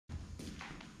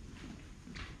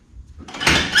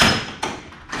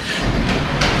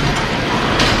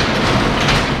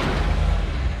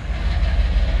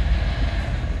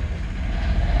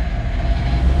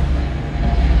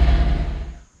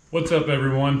What's up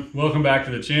everyone? Welcome back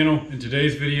to the channel. In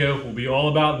today's video will be all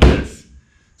about this.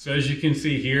 So as you can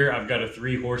see here, I've got a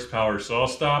 3 horsepower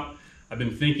SawStop. I've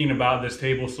been thinking about this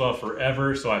table saw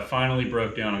forever, so I finally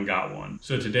broke down and got one.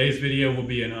 So today's video will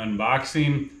be an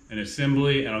unboxing, an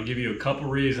assembly, and I'll give you a couple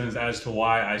reasons as to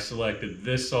why I selected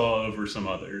this saw over some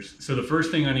others. So the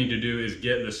first thing I need to do is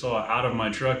get the saw out of my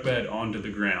truck bed onto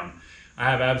the ground. I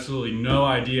have absolutely no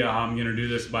idea how I'm gonna do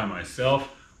this by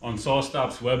myself. On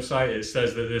SawStop's website, it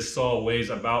says that this saw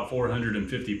weighs about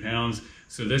 450 pounds,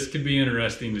 so this could be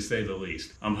interesting to say the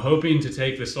least. I'm hoping to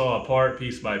take the saw apart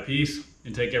piece by piece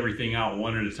and take everything out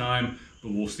one at a time,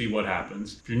 but we'll see what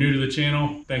happens. If you're new to the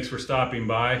channel, thanks for stopping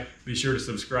by. Be sure to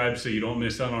subscribe so you don't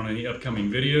miss out on any upcoming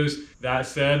videos. That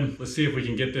said, let's see if we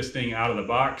can get this thing out of the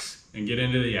box and get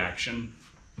into the action.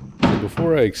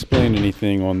 Before I explain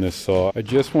anything on this saw, I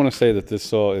just want to say that this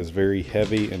saw is very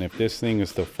heavy, and if this thing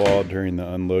is to fall during the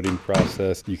unloading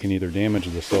process, you can either damage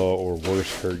the saw or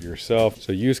worse, hurt yourself.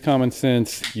 So use common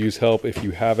sense, use help if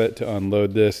you have it to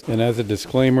unload this. And as a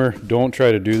disclaimer, don't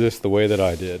try to do this the way that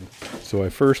I did. So I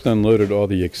first unloaded all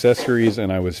the accessories,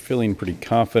 and I was feeling pretty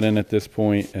confident at this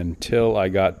point until I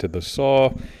got to the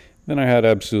saw. Then I had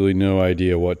absolutely no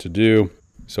idea what to do.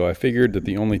 So I figured that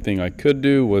the only thing I could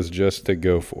do was just to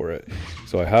go for it.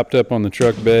 So I hopped up on the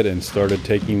truck bed and started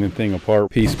taking the thing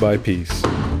apart piece by piece.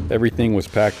 Everything was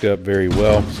packed up very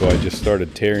well, so I just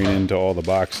started tearing into all the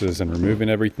boxes and removing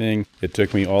everything. It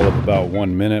took me all of about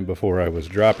 1 minute before I was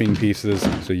dropping pieces.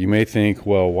 So you may think,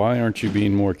 well, why aren't you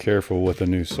being more careful with a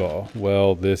new saw?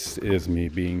 Well, this is me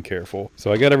being careful.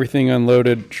 So I got everything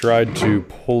unloaded, tried to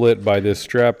pull it by this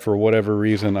strap. For whatever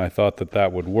reason, I thought that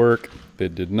that would work.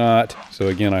 It did not. So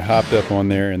again, I hopped up on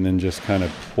there and then just kind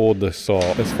of pulled the saw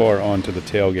as far onto the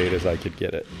tailgate as I could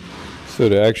get it. So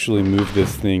to actually move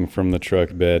this thing from the truck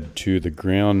bed to the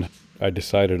ground, I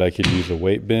decided I could use a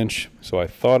weight bench. So I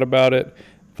thought about it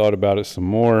some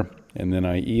more, and then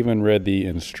I even read the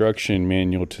instruction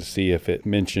manual to see if it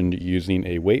mentioned using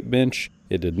a weight bench.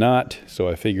 It did not, so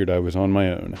I figured I was on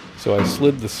my own. So I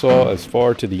slid the saw as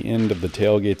far to the end of the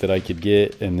tailgate that I could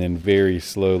get, and then very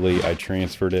slowly I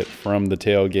transferred it from the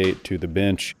tailgate to the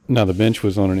bench. Now the bench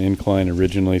was on an incline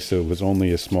originally, so it was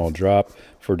only a small drop.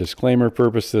 For disclaimer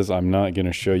purposes, I'm not going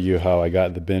to show you how I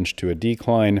got the bench to a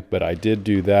decline, but I did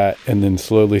do that and then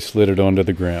slowly slid it onto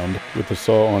the ground. With the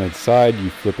saw on its side, you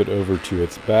flip it over to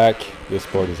its back. This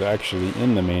part is actually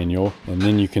in the manual, and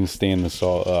then you can stand the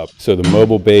saw up. So the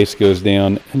mobile base goes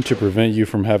down, and to prevent you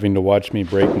from having to watch me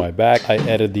break my back, I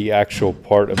edited the actual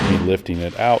part of me lifting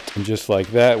it out. And just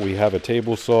like that, we have a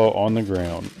table saw on the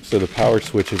ground. So the power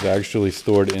switch is actually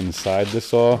stored inside the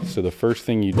saw. So the first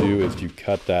thing you do is you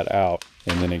cut that out,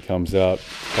 and then it comes out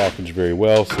packaged very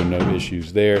well, so no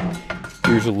issues there.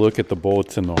 Here's a look at the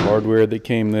bolts and the hardware that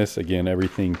came this. Again,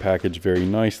 everything packaged very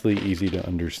nicely, easy to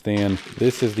understand.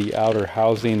 This is the outer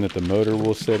housing that the motor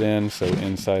will sit in. So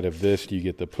inside of this, you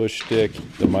get the push stick,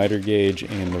 the miter gauge,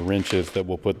 and the wrenches that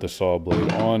will put the saw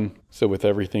blade on. So with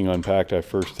everything unpacked, I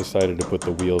first decided to put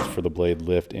the wheels for the blade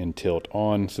lift and tilt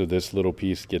on. So this little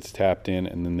piece gets tapped in,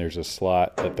 and then there's a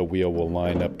slot that the wheel will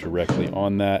line up directly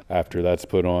on that. After that's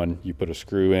put on, you put a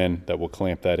screw in that will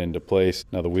clamp that into place.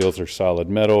 Now the wheels are solid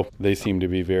metal. They seem to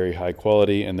be very high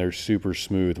quality, and they're super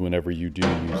smooth whenever you do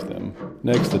use them.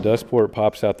 Next, the dust port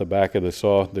pops out the back of the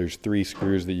saw. There's 3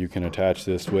 screws that you can attach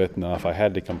this with. Now if I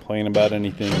had to complain about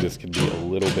anything, this could be a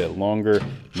little bit longer.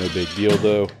 No big deal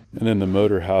though. And then the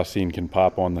motor housing can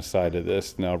pop on the side of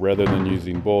this. Now rather than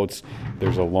using bolts,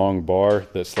 there's a long bar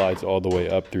that slides all the way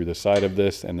up through the side of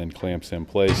this and then clamps in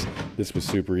place. This was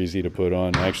super easy to put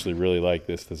on. I actually really like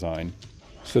this design.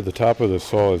 So the top of the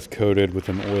saw is coated with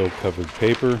an oil covered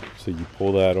paper. So you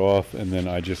pull that off, and then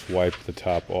I just wiped the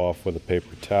top off with a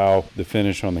paper towel. The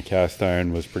finish on the cast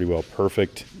iron was pretty well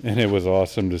perfect, and it was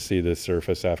awesome to see this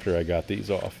surface after I got these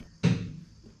off.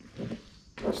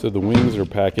 So the wings are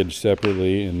packaged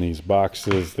separately in these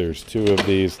boxes. There's 2 of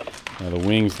these. Now the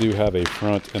wings do have a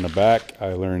front and a back.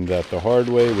 I learned that the hard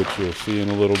way, which you'll see in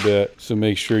a little bit. So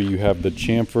make sure you have the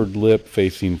chamfered lip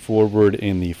facing forward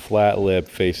and the flat lip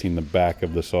facing the back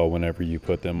of the saw whenever you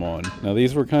put them on. Now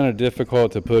these were kind of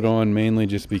difficult to put on, mainly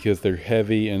just because they're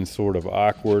heavy and sort of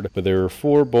awkward, but there are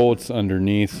 4 bolts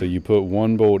underneath, so you put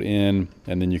 1 bolt in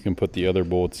and then you can put the other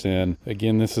bolts in.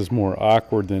 Again, this is more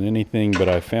awkward than anything, but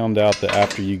I found out that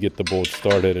after you get the bolt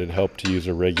started, it helped to use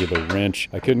a regular wrench.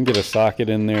 I couldn't get a socket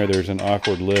in there. There's an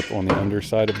awkward lip on the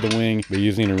underside of the wing, but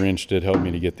using a wrench did help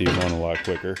me to get these on a lot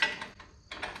quicker.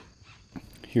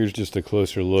 Here's just a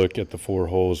closer look at the 4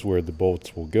 holes where the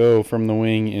bolts will go from the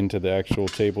wing into the actual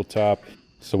tabletop.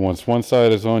 So once one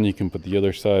side is on, you can put the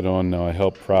other side on. Now I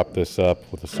help prop this up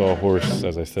with a sawhorse.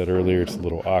 As I said earlier, it's a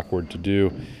little awkward to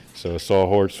do. So a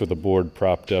sawhorse with a board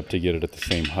propped up to get it at the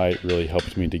same height really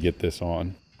helped me to get this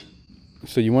on.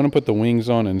 So you want to put the wings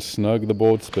on and snug the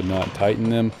bolts but not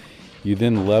tighten them. You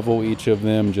then level each of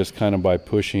them just kind of by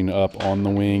pushing up on the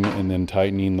wing and then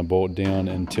tightening the bolt down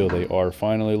until they are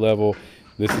finally level.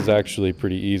 This is actually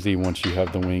pretty easy once you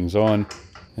have the wings on.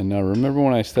 And now remember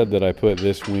when I said that I put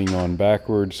this wing on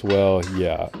backwards? Well,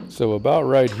 yeah. So about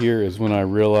right here is when I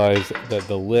realized that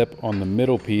the lip on the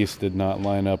middle piece did not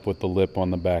line up with the lip on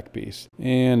the back piece.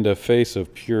 And a face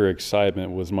of pure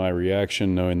excitement was my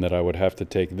reaction, knowing that I would have to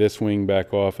take this wing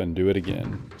back off and do it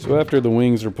again. So after the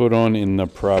wings are put on in the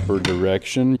proper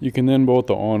direction, you can then bolt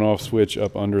the on-off switch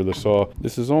up under the saw.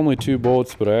 This is only 2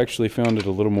 bolts, but I actually found it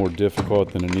a little more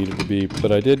difficult than it needed to be.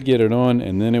 But I did get it on,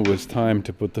 and then it was time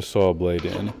to put the saw blade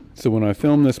in. So when I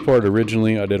filmed this part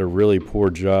originally, I did a really poor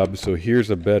job, so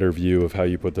here's a better view of how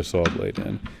you put the saw blade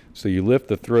in. So you lift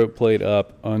the throat plate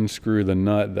up, unscrew the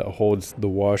nut that holds the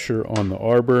washer on the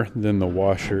arbor, then the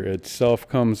washer itself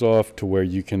comes off to where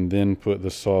you can then put the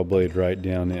saw blade right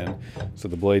down in. So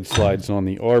the blade slides on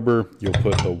the arbor, you'll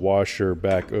put the washer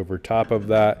back over top of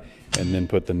that, and then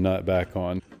put the nut back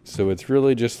on. So it's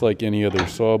really just like any other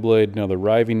saw blade. Now the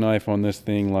riving knife on this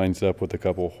thing lines up with a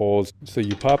couple holes. So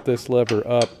you pop this lever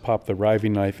up, pop the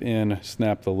riving knife in,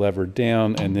 snap the lever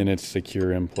down, and then it's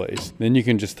secure in place. Then you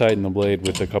can just tighten the blade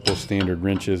with a couple standard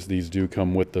wrenches. These do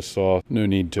come with the saw. No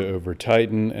need to over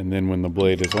tighten. And then when the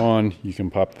blade is on, you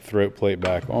can pop the throat plate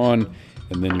back on,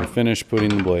 and then you're finished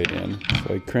putting the blade in.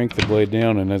 So I crank the blade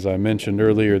down, and as I mentioned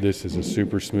earlier, this is a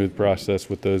super smooth process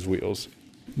with those wheels.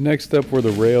 Next up were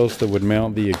the rails that would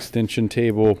mount the extension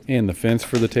table and the fence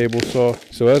for the table saw.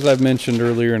 So as I've mentioned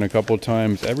earlier and a couple of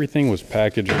times, everything was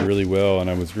packaged really well, and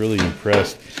I was really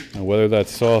impressed. Now, whether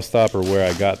that's SawStop or where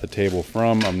I got the table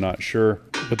from, I'm not sure.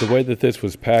 But the way that this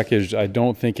was packaged, I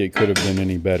don't think it could have been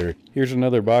any better. Here's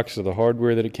another box of the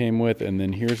hardware that it came with, and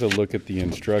then here's a look at the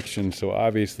instructions. So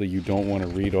obviously you don't want to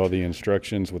read all the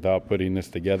instructions without putting this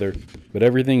together, but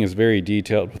everything is very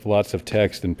detailed with lots of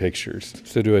text and pictures.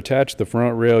 So to attach the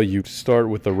front rail, you start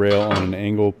with the rail on an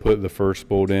angle, put the first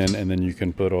bolt in, and then you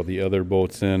can put all the other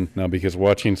bolts in. Now, because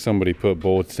watching somebody put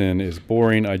bolts in is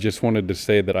boring, I just wanted to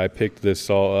say that I picked this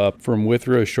saw up from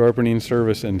Withrow Sharpening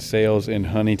Service and Sales in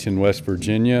Huntington, West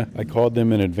Virginia. I called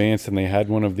them in advance and they had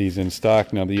one of these in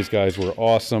stock. Now, these guys were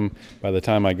awesome. By the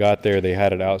time I got there, they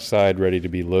had it outside ready to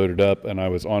be loaded up, and I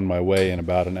was on my way in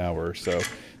about an hour or so.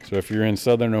 So if you're in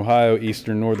Southern Ohio,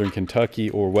 Eastern Northern Kentucky,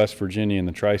 or West Virginia in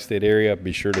the tri-state area,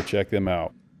 be sure to check them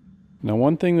out. Now,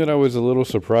 one thing that I was a little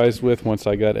surprised with once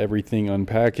I got everything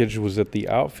unpackaged was that the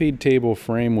outfeed table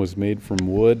frame was made from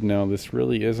wood. Now, this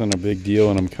really isn't a big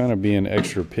deal, and I'm kind of being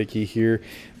extra picky here,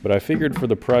 but I figured for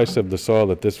the price of the saw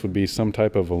that this would be some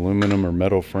type of aluminum or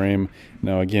metal frame.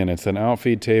 Now, again, it's an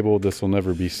outfeed table. This will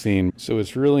never be seen, so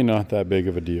it's really not that big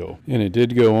of a deal. And it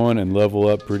did go on and level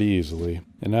up pretty easily.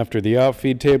 And after the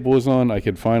outfeed table was on, I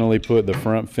could finally put the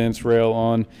front fence rail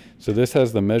on. So this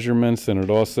has the measurements, and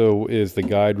it also is the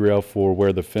guide rail for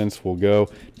where the fence will go.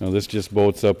 Now this just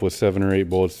bolts up with 7 or 8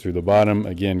 bolts through the bottom.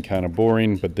 Again, kind of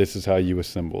boring, but this is how you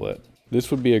assemble it. This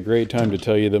would be a great time to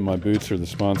tell you that my boots are the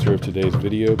sponsor of today's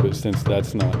video, but since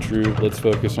that's not true, let's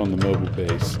focus on the mobile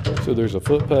base. So there's a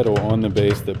foot pedal on the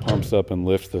base that pumps up and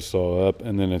lifts the saw up,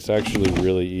 and then it's actually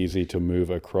really easy to move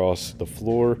across the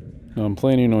floor. Now, I'm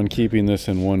planning on keeping this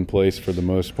in one place for the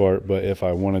most part, but if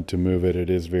I wanted to move it, it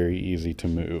is very easy to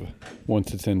move.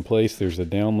 Once it's in place, there's a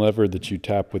down lever that you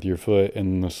tap with your foot,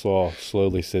 and the saw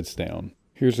slowly sits down.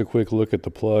 Here's a quick look at the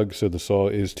plug. So the saw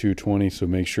is 220, so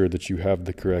make sure that you have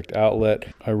the correct outlet.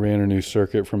 I ran a new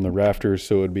circuit from the rafters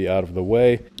so it would be out of the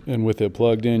way, and with it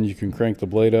plugged in, you can crank the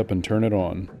blade up and turn it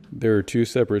on. There are 2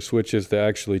 separate switches to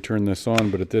actually turn this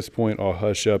on, but at this point I'll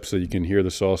hush up so you can hear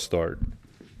the saw start.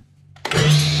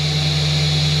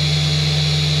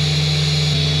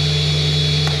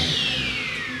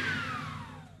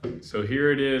 So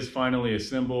here it is, finally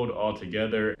assembled all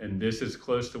together, and this is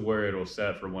close to where it'll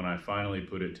set for when I finally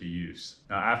put it to use.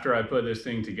 Now, after I put this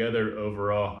thing together,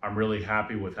 overall, I'm really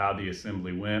happy with how the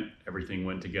assembly went. Everything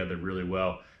went together really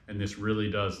well, and this really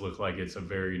does look like it's a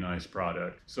very nice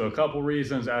product. So a couple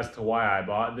reasons as to why I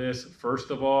bought this.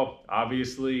 First of all,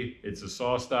 obviously, it's a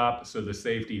SawStop, so the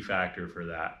safety factor for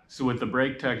that. So with the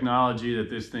brake technology that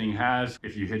this thing has,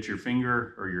 if you hit your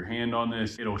finger or your hand on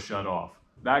this, it'll shut off.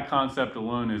 That concept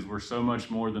alone is worth so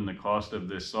much more than the cost of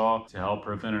this saw to help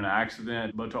prevent an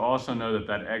accident, but to also know that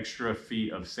that extra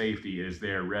feet of safety is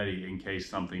there ready in case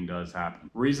something does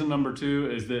happen. Reason number 2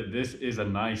 is that this is a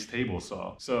nice table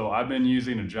saw. So I've been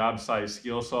using a job site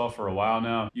skill saw for a while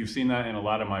now. You've seen that in a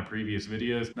lot of my previous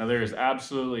videos. Now there is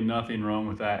absolutely nothing wrong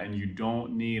with that, and you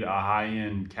don't need a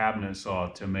high-end cabinet saw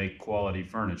to make quality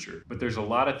furniture. But there's a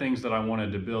lot of things that I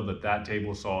wanted to build that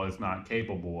table saw is not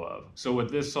capable of. So with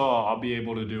this saw, I'll be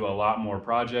able to do a lot more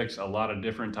projects, a lot of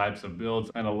different types of builds,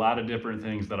 and a lot of different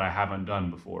things that I haven't done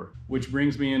before. Which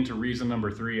brings me into reason number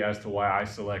 3 as to why I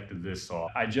selected this saw.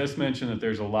 I just mentioned that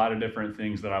there's a lot of different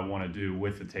things that I want to do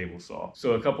with the table saw.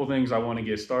 So a couple things I want to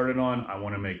get started on. I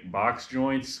want to make box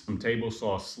joints, some table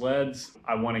saw sleds.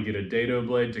 I want to get a dado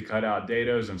blade to cut out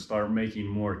dados and start making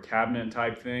more cabinet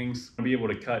type things. I'll be able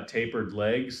to cut tapered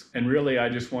legs. And really, I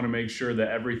just want to make sure that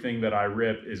everything that I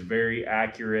rip is very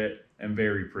accurate and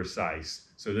very precise.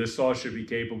 So this saw should be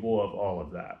capable of all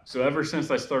of that. So ever since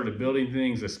I started building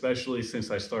things, especially since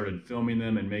I started filming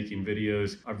them and making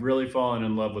videos, I've really fallen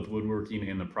in love with woodworking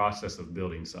and the process of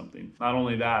building something. Not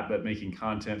only that, but making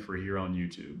content for here on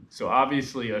YouTube. So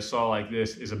obviously a saw like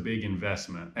this is a big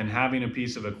investment, and having a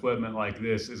piece of equipment like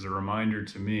this is a reminder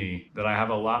to me that I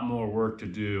have a lot more work to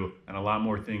do and a lot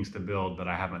more things to build that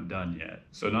I haven't done yet.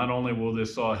 So not only will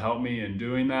this saw help me in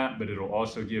doing that, but it'll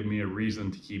also give me a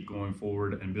reason to keep going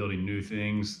forward and building new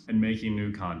things and making new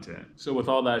content. So with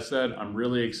all that said, I'm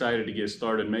really excited to get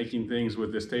started making things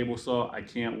with this table saw. I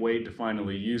can't wait to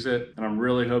finally use it, and I'm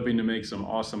really hoping to make some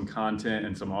awesome content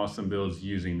and some awesome builds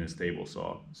using this table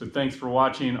saw. So thanks for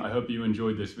watching. I hope you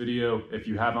enjoyed this video. If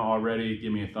you haven't already,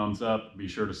 give me a thumbs up. Be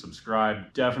sure to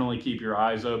subscribe. Definitely keep your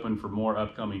eyes open for more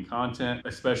upcoming content,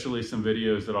 especially some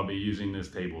videos that I'll be using this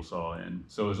table saw in.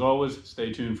 So as always,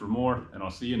 stay tuned for more, and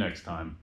I'll see you next time.